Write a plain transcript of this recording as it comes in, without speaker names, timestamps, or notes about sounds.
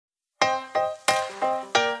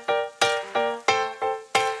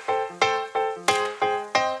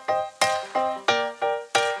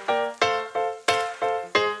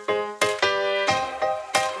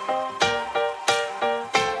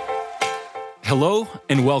Hello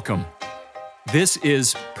and welcome. This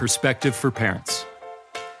is Perspective for Parents.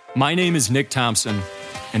 My name is Nick Thompson,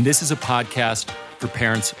 and this is a podcast for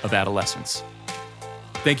parents of adolescents.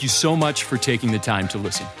 Thank you so much for taking the time to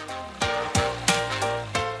listen.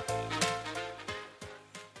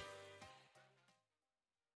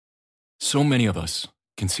 So many of us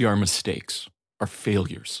can see our mistakes, our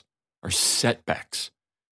failures, our setbacks.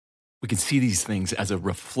 We can see these things as a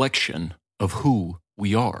reflection of who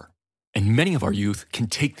we are. And many of our youth can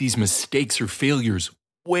take these mistakes or failures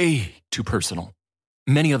way too personal.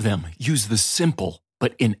 Many of them use the simple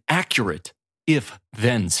but inaccurate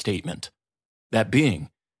if-then statement. That being,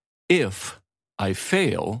 if I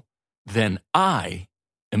fail, then I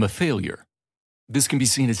am a failure. This can be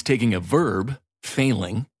seen as taking a verb,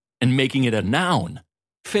 failing, and making it a noun,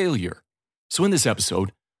 failure. So in this episode,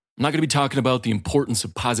 I'm not going to be talking about the importance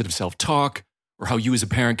of positive self-talk or how you as a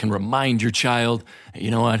parent can remind your child,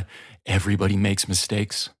 you know what, everybody makes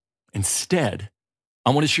mistakes. Instead, I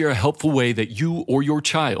want to share a helpful way that you or your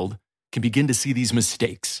child can begin to see these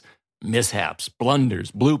mistakes, mishaps, blunders,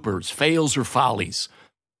 bloopers, fails, or follies.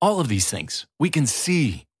 All of these things we can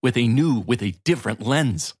see with a different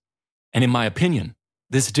lens. And in my opinion,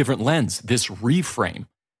 this different lens, this reframe,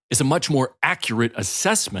 is a much more accurate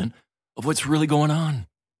assessment of what's really going on.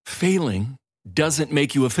 Failing doesn't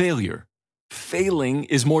make you a failure. Failing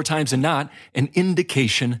is more times than not an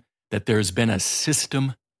indication that there's been a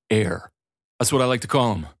system error. That's what I like to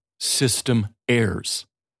call them, system errors.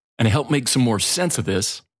 And to help make some more sense of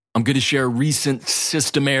this, I'm going to share a recent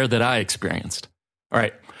system error that I experienced. All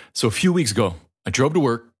right, so a few weeks ago, I drove to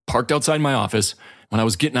work, parked outside my office. When I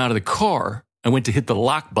was getting out of the car, I went to hit the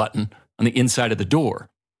lock button on the inside of the door,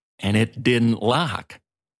 and it didn't lock.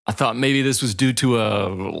 I thought maybe this was due to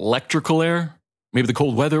an electrical error. Maybe the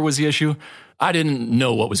cold weather was the issue. I didn't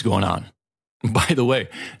know what was going on. By the way,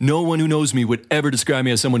 no one who knows me would ever describe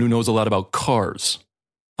me as someone who knows a lot about cars.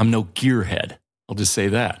 I'm no gearhead, I'll just say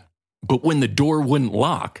that. But when the door wouldn't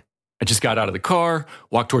lock, I just got out of the car,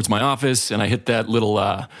 walked towards my office, and I hit that little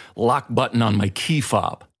lock button on my key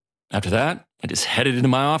fob. After that, I just headed into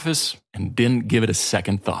my office and didn't give it a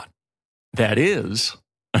second thought. That is,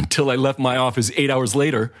 until I left my office 8 hours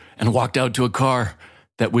later and walked out to a car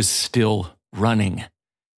that was still running.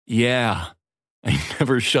 Yeah, I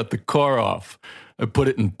never shut the car off. I put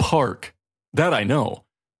it in park. That I know,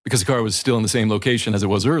 because the car was still in the same location as it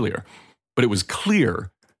was earlier. But it was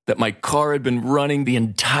clear that my car had been running the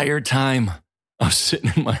entire time I was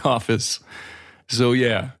sitting in my office. So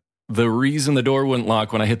yeah, the reason the door wouldn't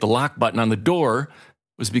lock when I hit the lock button on the door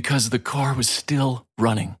was because the car was still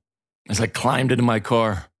running. As I climbed into my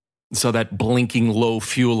car and saw that blinking low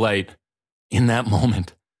fuel light, in that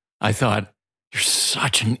moment, I thought, you're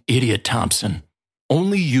such an idiot, Thompson.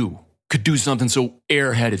 Only you could do something so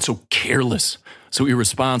airheaded, so careless, so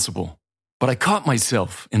irresponsible. But I caught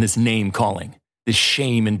myself in this name calling, this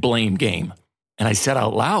shame and blame game. And I said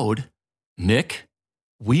out loud, Nick,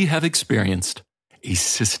 we have experienced a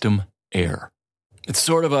system error. It's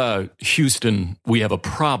sort of a Houston, we have a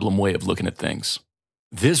problem way of looking at things.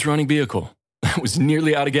 This running vehicle that was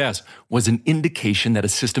nearly out of gas was an indication that a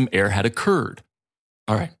system error had occurred.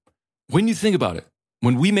 All right, when you think about it,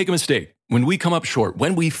 when we make a mistake, when we come up short,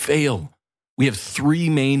 when we fail, we have three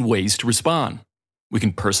main ways to respond. We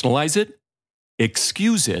can personalize it,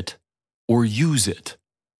 excuse it, or use it.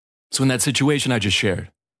 So in that situation I just shared,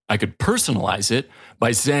 I could personalize it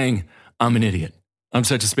by saying, I'm an idiot. I'm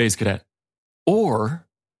such a space cadet. Or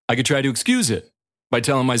I could try to excuse it by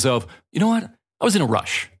telling myself, you know what? I was in a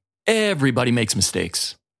rush. Everybody makes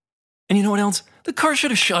mistakes. And you know what else? The car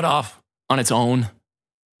should have shut off on its own.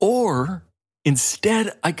 Or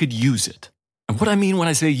instead, I could use it. And what I mean when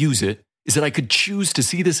I say use it is that I could choose to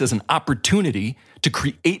see this as an opportunity to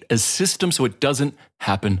create a system so it doesn't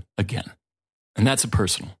happen again. And that's a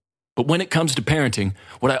personal. But when it comes to parenting,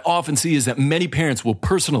 what I often see is that many parents will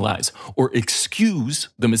personalize or excuse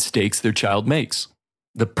the mistakes their child makes.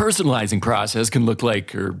 The personalizing process can look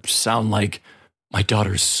like or sound like, my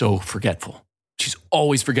daughter's so forgetful. She's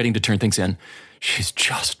always forgetting to turn things in. She's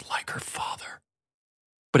just like her father.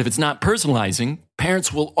 But if it's not personalizing,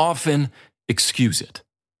 parents will often excuse it.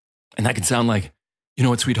 And that can sound like, you know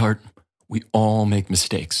what, sweetheart? We all make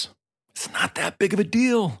mistakes. It's not that big of a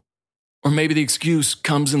deal. Or maybe the excuse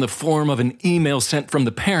comes in the form of an email sent from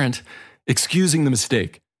the parent excusing the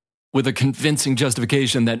mistake with a convincing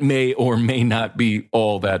justification that may or may not be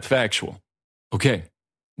all that factual. Okay,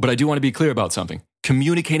 but I do want to be clear about something.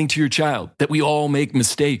 Communicating to your child that we all make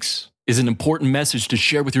mistakes is an important message to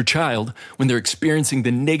share with your child when they're experiencing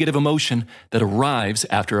the negative emotion that arrives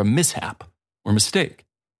after a mishap or mistake.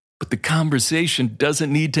 But the conversation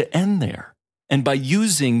doesn't need to end there. And by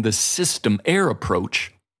using the system AIR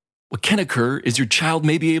approach, what can occur is your child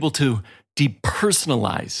may be able to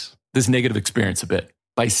depersonalize this negative experience a bit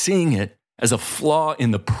by seeing it as a flaw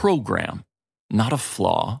in the program, not a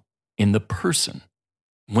flaw in the person.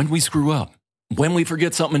 When we screw up, when we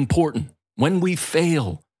forget something important, when we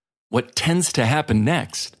fail, what tends to happen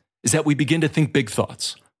next is that we begin to think big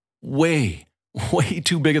thoughts. Way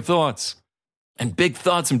too big of thoughts. And big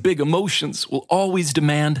thoughts and big emotions will always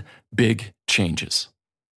demand big changes.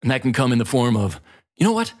 And that can come in the form of, you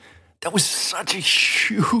know what? That was such a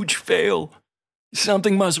huge fail.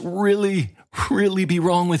 Something must really be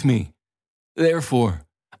wrong with me. Therefore,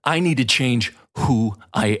 I need to change who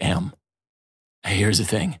I am. Here's the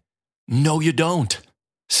thing. No, you don't.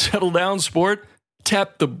 Settle down, sport.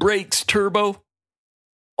 Tap the brakes, turbo.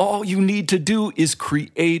 All you need to do is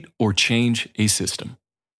create or change a system.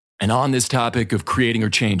 And on this topic of creating or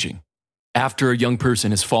changing, after a young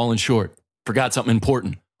person has fallen short, forgot something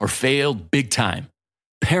important, or failed big time,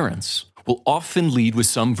 parents will often lead with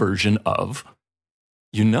some version of,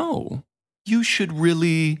 you should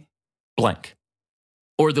really blank.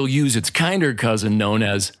 Or they'll use its kinder cousin known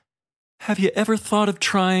as, have you ever thought of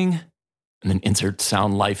trying? And then insert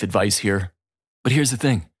sound life advice here. But here's the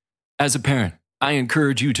thing. As a parent, I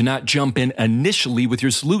encourage you to not jump in initially with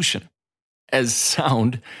your solution, as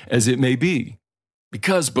sound as it may be.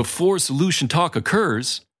 Because before solution talk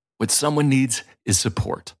occurs, what someone needs is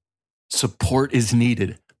support. Support is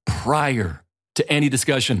needed prior to any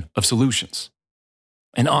discussion of solutions.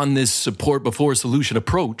 And on this support before solution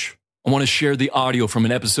approach, I want to share the audio from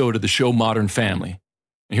an episode of the show Modern Family.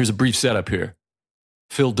 And here's a brief setup here.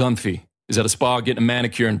 Phil Dunphy is at a spa getting a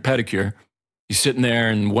manicure and pedicure. He's sitting there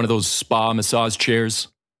in one of those spa massage chairs,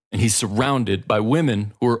 and he's surrounded by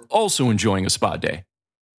women who are also enjoying a spa day.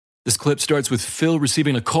 This clip starts with Phil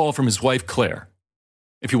receiving a call from his wife, Claire.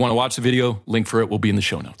 If you want to watch the video, link for it will be in the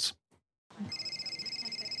show notes.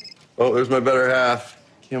 Oh, there's my better half.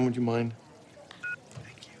 Kim, would you mind?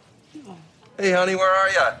 Thank you. Hey, honey, where are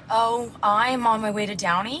you? Oh, I'm on my way to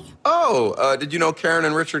Downey. Oh, did you know Karen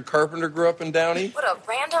and Richard Carpenter grew up in Downey? What a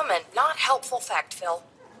random and not helpful fact, Phil.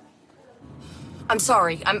 I'm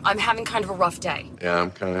sorry. I'm having kind of a rough day. Yeah,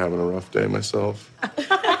 I'm kind of having a rough day myself.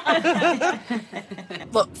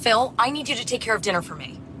 Look, Phil, I need you to take care of dinner for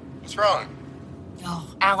me. What's wrong?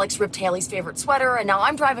 Oh, Alex ripped Haley's favorite sweater, and now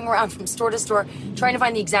I'm driving around from store to store trying to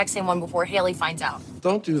find the exact same one before Haley finds out.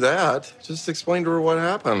 Don't do that. Just explain to her what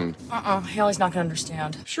happened. Haley's not gonna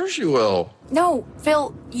understand. Sure she will. No,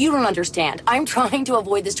 Phil, you don't understand. I'm trying to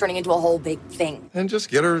avoid this turning into a whole big thing. And just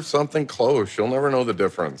get her something close. She'll never know the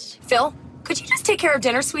difference. Phil, could you just take care of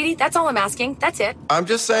dinner, sweetie? That's all I'm asking. That's it. I'm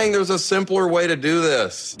just saying there's a simpler way to do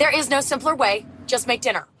this. There is no simpler way. Just make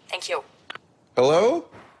dinner. Thank you. Hello?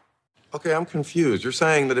 Okay, I'm confused. You're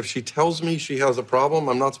saying that if she tells me she has a problem,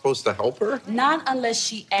 I'm not supposed to help her? Not unless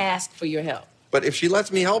she asks for your help. But if she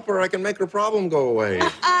lets me help her, I can make her problem go away.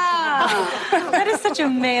 That is such a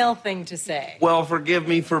male thing to say. Well, forgive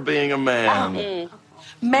me for being a man.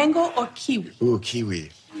 Mango or kiwi? Ooh,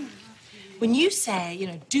 kiwi. When you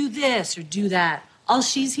say, do this or do that, all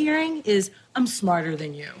she's hearing is, I'm smarter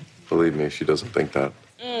than you. Believe me, she doesn't think that.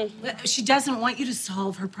 She doesn't want you to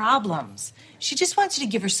solve her problems. She just wants you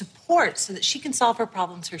to give her support so that she can solve her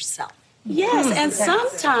problems herself. Yes, and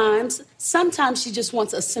sometimes she just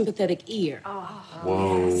wants a sympathetic ear.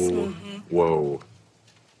 Whoa. Whoa.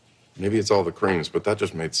 Maybe it's all the creams, but that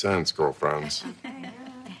just made sense, girlfriends.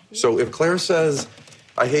 So if Claire says,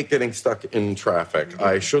 I hate getting stuck in traffic,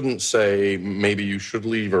 I shouldn't say, maybe you should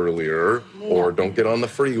leave earlier, or don't get on the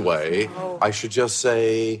freeway. I should just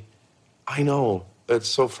say, I know, it's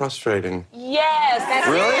so frustrating. Yes, that's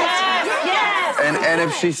Really? Yes. And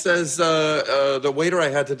if she says, the waiter I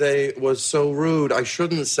had today was so rude, I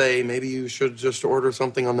shouldn't say, maybe you should just order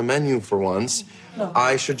something on the menu for once. No.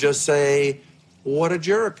 I should just say, what a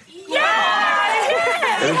jerk.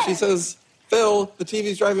 Yes! And if she says, Phil, the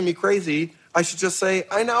TV's driving me crazy, I should just say,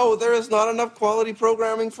 I know, there is not enough quality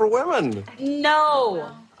programming for women.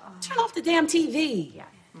 No. Turn off the damn TV.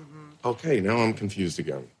 Okay, now I'm confused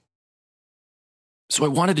again. So I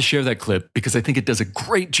wanted to share that clip because I think it does a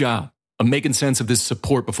great job of making sense of this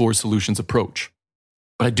support before solutions approach.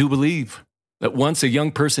 But I do believe that once a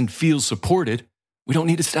young person feels supported, we don't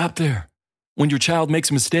need to stop there. When your child makes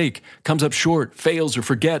a mistake, comes up short, fails, or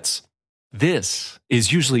forgets, this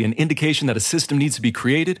is usually an indication that a system needs to be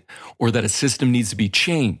created or that a system needs to be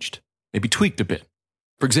changed, maybe tweaked a bit.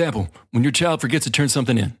 For example, when your child forgets to turn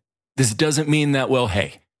something in, this doesn't mean that, well,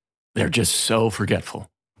 hey, they're just so forgetful,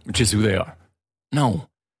 which is who they are. No,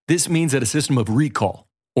 this means that a system of recall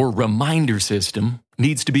or reminder system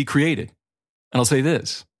needs to be created. And I'll say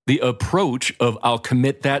this, The approach of I'll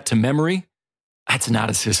commit that to memory, that's not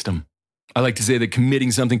a system. I like to say that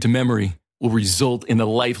committing something to memory will result in the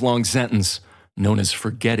lifelong sentence known as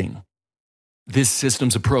forgetting. This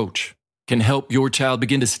systems approach can help your child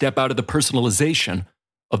begin to step out of the personalization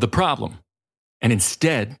of the problem and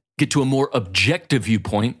instead get to a more objective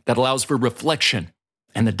viewpoint that allows for reflection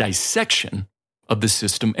and the dissection of the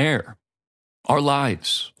system error. Our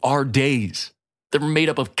lives, our days, they're made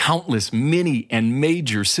up of countless mini and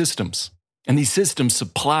major systems. And these systems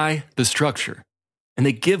supply the structure. And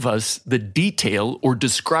they give us the detail or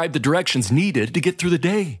describe the directions needed to get through the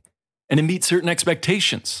day and to meet certain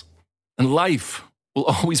expectations. And life will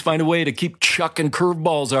always find a way to keep chucking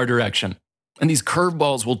curveballs our direction. And these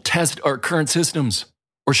curveballs will test our current systems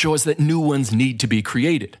or show us that new ones need to be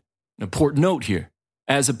created. An important note here,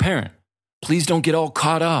 as a parent, please don't get all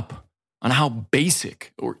caught up on how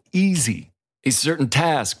basic or easy a certain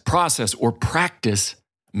task, process, or practice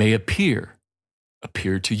may appear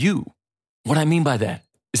to you. What I mean by that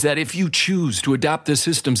is that if you choose to adopt the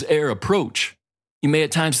systems error approach, you may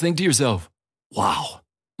at times think to yourself, wow,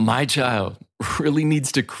 my child really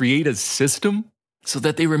needs to create a system so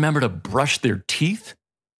that they remember to brush their teeth,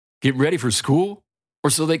 get ready for school, or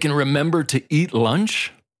so they can remember to eat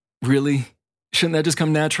lunch? Really? Shouldn't that just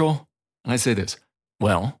come natural? And I say this,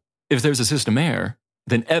 well, if there's a system error,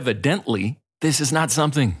 then evidently this is not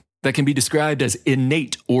something that can be described as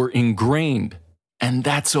innate or ingrained. And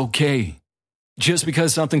that's okay. Just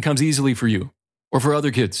because something comes easily for you, or for other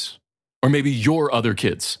kids, or maybe your other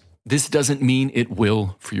kids, this doesn't mean it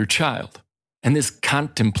will for your child. And this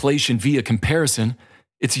contemplation via comparison,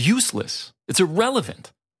 it's useless. It's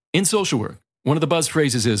irrelevant. In social work, one of the buzz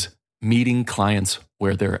phrases is meeting clients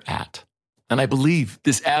where they're at. And I believe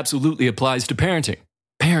this absolutely applies to parenting.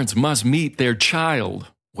 Parents must meet their child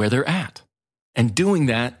where they're at. And doing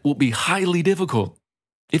that will be highly difficult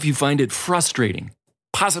if you find it frustrating,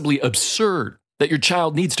 possibly absurd, that your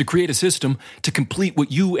child needs to create a system to complete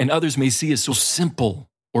what you and others may see as so simple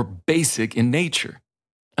or basic in nature.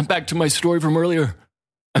 And back to my story from earlier.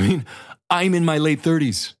 I'm in my late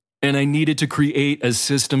 30s, and I needed to create a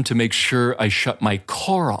system to make sure I shut my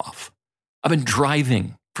car off. I've been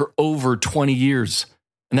driving for over 20 years,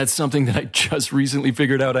 and that's something that I just recently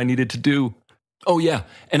figured out I needed to do. Oh yeah,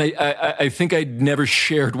 and I think I'd never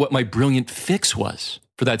shared what my brilliant fix was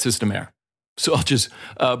for that system error. So I'll just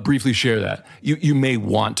briefly share that. You may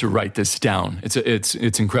want to write this down. It's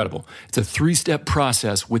incredible. It's a 3-step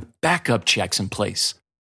process with backup checks in place.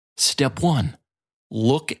 Step 1,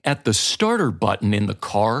 look at the starter button in the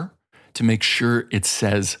car to make sure it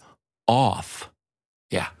says off.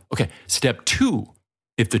 Yeah, okay. Step 2,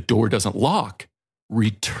 if the door doesn't lock,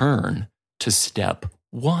 return to step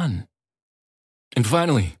 1. And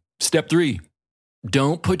finally, step 3,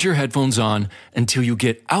 don't put your headphones on until you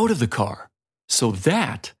get out of the car so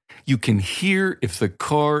that you can hear if the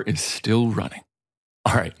car is still running.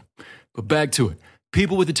 All right, but back to it.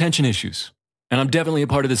 People with attention issues, and I'm definitely a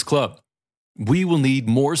part of this club, we will need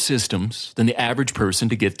more systems than the average person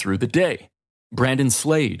to get through the day. Brandon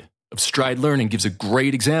Slade of Stride Learning gives a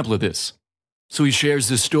great example of this. So he shares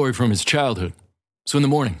this story from his childhood. So in the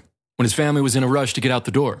morning, when his family was in a rush to get out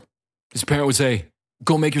the door, his parent would say,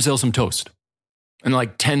 go make yourself some toast. And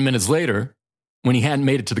like 10 minutes later, when he hadn't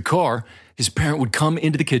made it to the car, his parent would come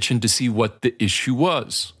into the kitchen to see what the issue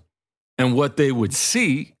was. And what they would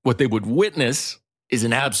see, what they would witness, is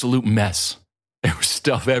an absolute mess. There was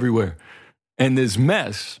stuff everywhere. And this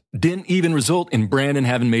mess didn't even result in Brandon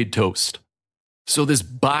having made toast. So this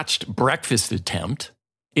botched breakfast attempt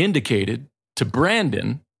indicated to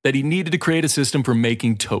Brandon that he needed to create a system for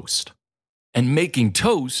making toast. And making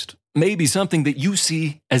toast may be something that you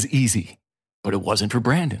see as easy, but it wasn't for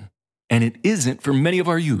Brandon. And it isn't for many of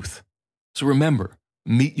our youth. So remember,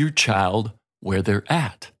 meet your child where they're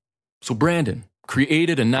at. So Brandon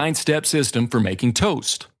created a 9-step system for making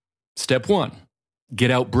toast. Step 1,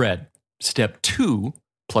 get out bread. Step 2,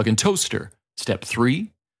 plug in toaster. Step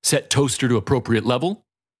 3, set toaster to appropriate level.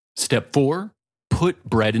 Step 4, put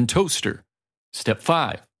bread in toaster. Step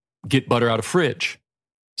 5, get butter out of fridge.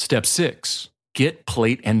 Step 6, get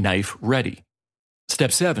plate and knife ready.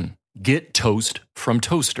 Step 7, get toast from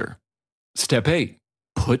toaster. Step 8,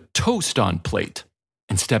 put toast on plate.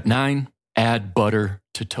 And step 9, add butter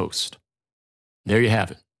to toast. There you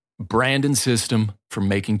have it. Brandon's system for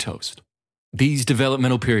making toast. These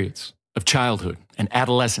developmental periods of childhood and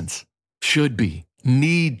adolescence should be,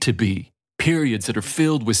 need to be, periods that are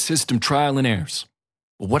filled with system trial and errors.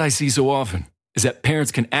 But what I see so often is that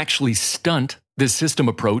parents can actually stunt this system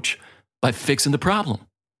approach by fixing the problem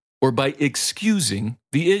or by excusing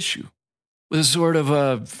the issue with a sort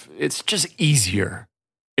of it's just easier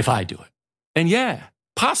if I do it. And yeah,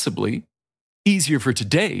 possibly easier for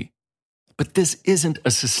today, but this isn't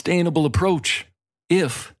a sustainable approach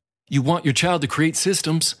if you want your child to create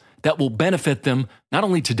systems that will benefit them not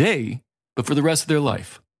only today, but for the rest of their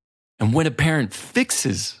life. And when a parent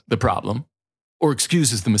fixes the problem or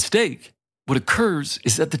excuses the mistake, what occurs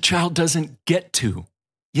is that the child doesn't get to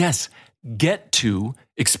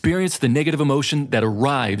experience the negative emotion that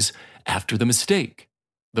arrives after the mistake,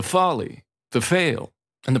 the folly, the fail.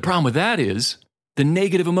 And the problem with that is the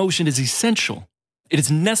negative emotion is essential. It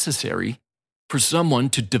is necessary for someone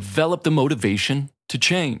to develop the motivation to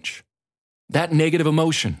change. That negative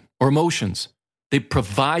emotion or emotions, they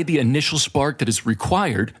provide the initial spark that is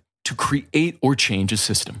required to create or change a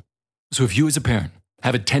system. So if you as a parent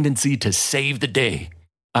have a tendency to save the day,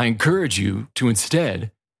 I encourage you to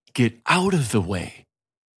instead get out of the way.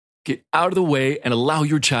 Get out of the way and allow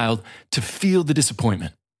your child to feel the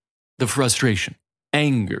disappointment, the frustration,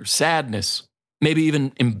 anger, sadness, maybe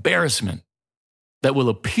even embarrassment that will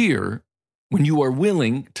appear when you are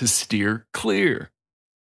willing to steer clear.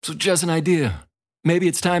 So just an idea. Maybe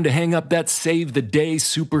it's time to hang up that save the day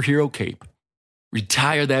superhero cape.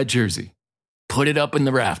 Retire that jersey. Put it up in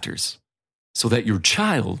the rafters so that your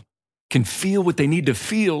child can feel what they need to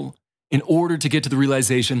feel in order to get to the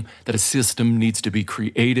realization that a system needs to be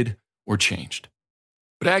created or changed.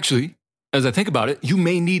 But actually, as I think about it, you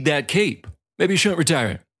may need that cape. Maybe you shouldn't retire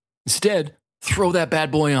it. Instead, throw that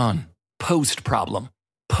bad boy on. Post-problem,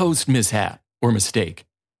 post-mishap or mistake.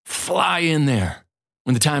 Fly in there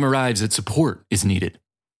when the time arrives that support is needed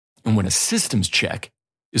and when a systems check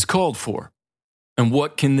is called for. And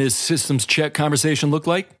what can this systems check conversation look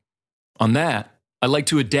like? On that, I like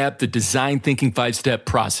to adapt the design thinking 5-step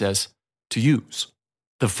process to use.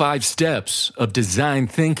 The 5 steps of design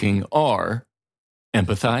thinking are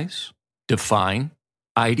empathize, define,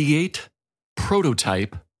 ideate,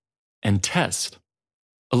 prototype, and test.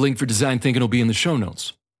 A link for design thinking will be in the show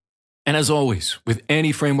notes. And as always, with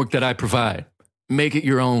any framework that I provide, make it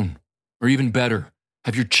your own, or even better,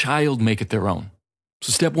 have your child make it their own.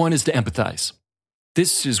 So step 1 is to empathize.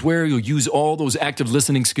 This is where you'll use all those active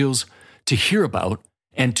listening skills to hear about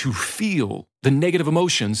and to feel the negative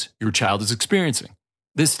emotions your child is experiencing.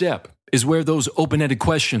 This step is where those open-ended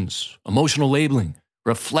questions, emotional labeling,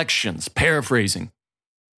 reflections, paraphrasing,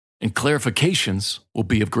 and clarifications will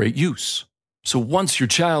be of great use. So once your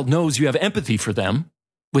child knows you have empathy for them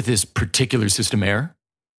with this particular system error,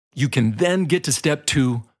 you can then get to step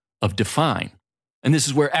 2 of define. And this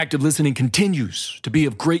is where active listening continues to be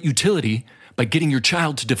of great utility by getting your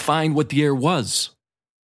child to define what the error was.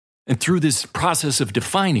 And through this process of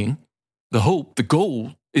defining, the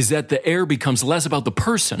goal is that the error becomes less about the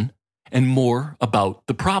person and more about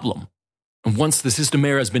the problem. And once the system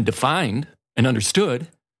error has been defined and understood,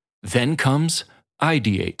 then comes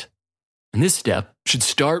ideate. And this step should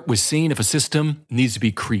start with seeing if a system needs to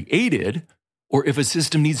be created or if a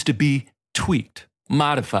system needs to be tweaked,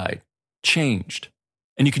 modified, changed.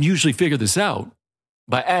 And you can usually figure this out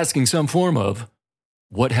by asking some form of,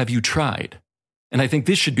 what have you tried? And I think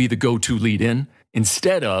this should be the go-to lead-in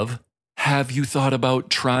instead of, have you thought about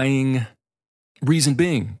trying? Reason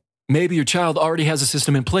being, maybe your child already has a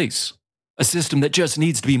system in place, a system that just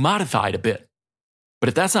needs to be modified a bit. But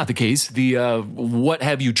if that's not the case, the what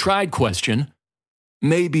have you tried question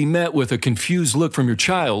may be met with a confused look from your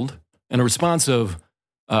child and a response of,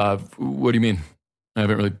 what do you mean? I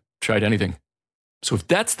haven't really tried anything. So if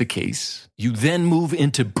that's the case, you then move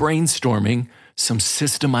into brainstorming some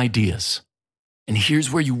system ideas. And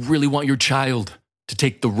here's where you really want your child to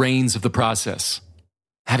take the reins of the process,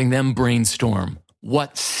 having them brainstorm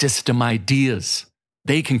what system ideas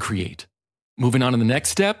they can create. Moving on to the next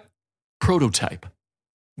step, prototype.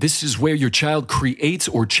 This is where your child creates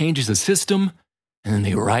or changes a system, and then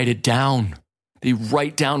they write it down. They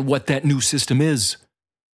write down what that new system is,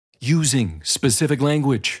 using specific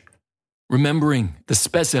language, remembering the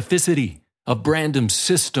specificity of Brandon's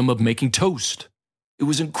system of making toast. It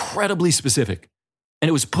was incredibly specific, and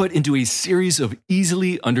it was put into a series of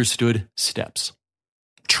easily understood steps.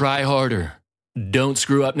 Try harder. Don't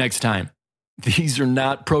screw up next time. These are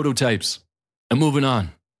not prototypes. And moving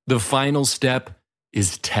on, the final step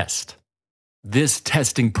is test. This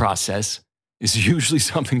testing process is usually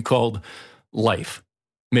something called life,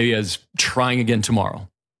 maybe as trying again tomorrow,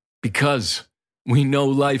 because we know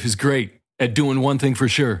life is great at doing one thing for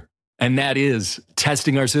sure, and that is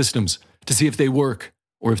testing our systems to see if they work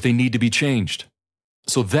or if they need to be changed.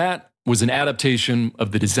 So that was an adaptation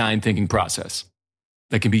of the design thinking process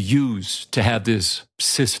that can be used to have this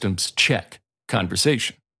systems check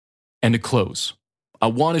conversation. And to close, I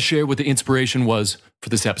want to share what the inspiration was for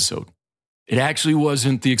this episode. It actually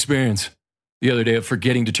wasn't the experience the other day of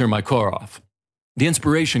forgetting to turn my car off. The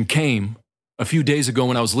inspiration came a few days ago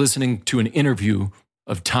when I was listening to an interview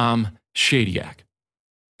of Tom Shadyac.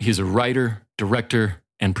 He is a writer, director,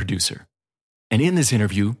 and producer. And in this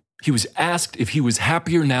interview, he was asked if he was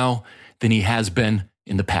happier now than he has been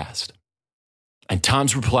in the past. And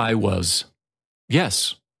Tom's reply was,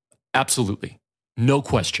 yes, absolutely, no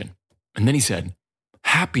question. And then he said,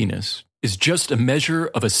 happiness is just a measure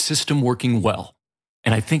of a system working well.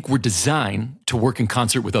 And I think we're designed to work in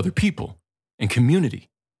concert with other people, in community,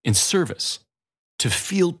 in service, to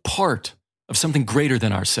feel part of something greater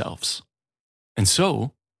than ourselves. And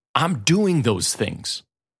so I'm doing those things.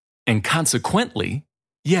 And consequently,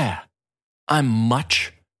 yeah, I'm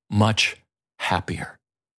much, much happier.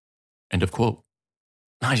 End of quote.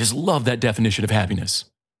 I just love that definition of happiness.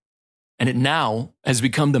 And it now has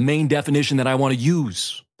become the main definition that I want to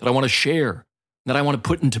use, that I want to share, that I want to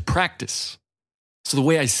put into practice. So the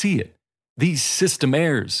way I see it, these system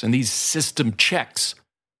errors and these system checks,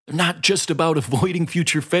 they're not just about avoiding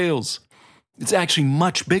future fails. It's actually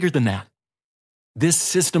much bigger than that. This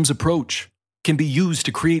systems approach can be used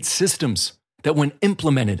to create systems that, when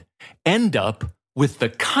implemented, end up with the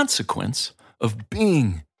consequence of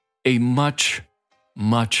being a much,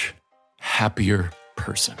 much happier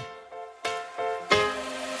person.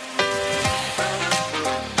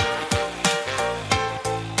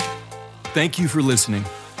 Thank you for listening.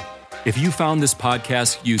 If you found this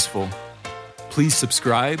podcast useful, please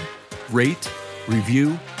subscribe, rate,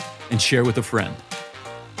 review, and share with a friend.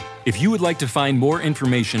 If you would like to find more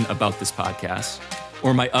information about this podcast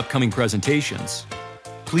or my upcoming presentations,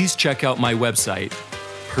 please check out my website,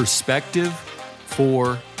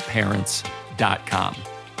 perspective4parents.com.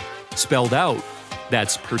 Spelled out,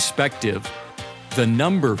 that's perspective,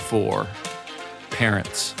 4,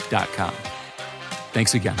 parents.com.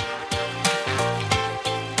 Thanks again.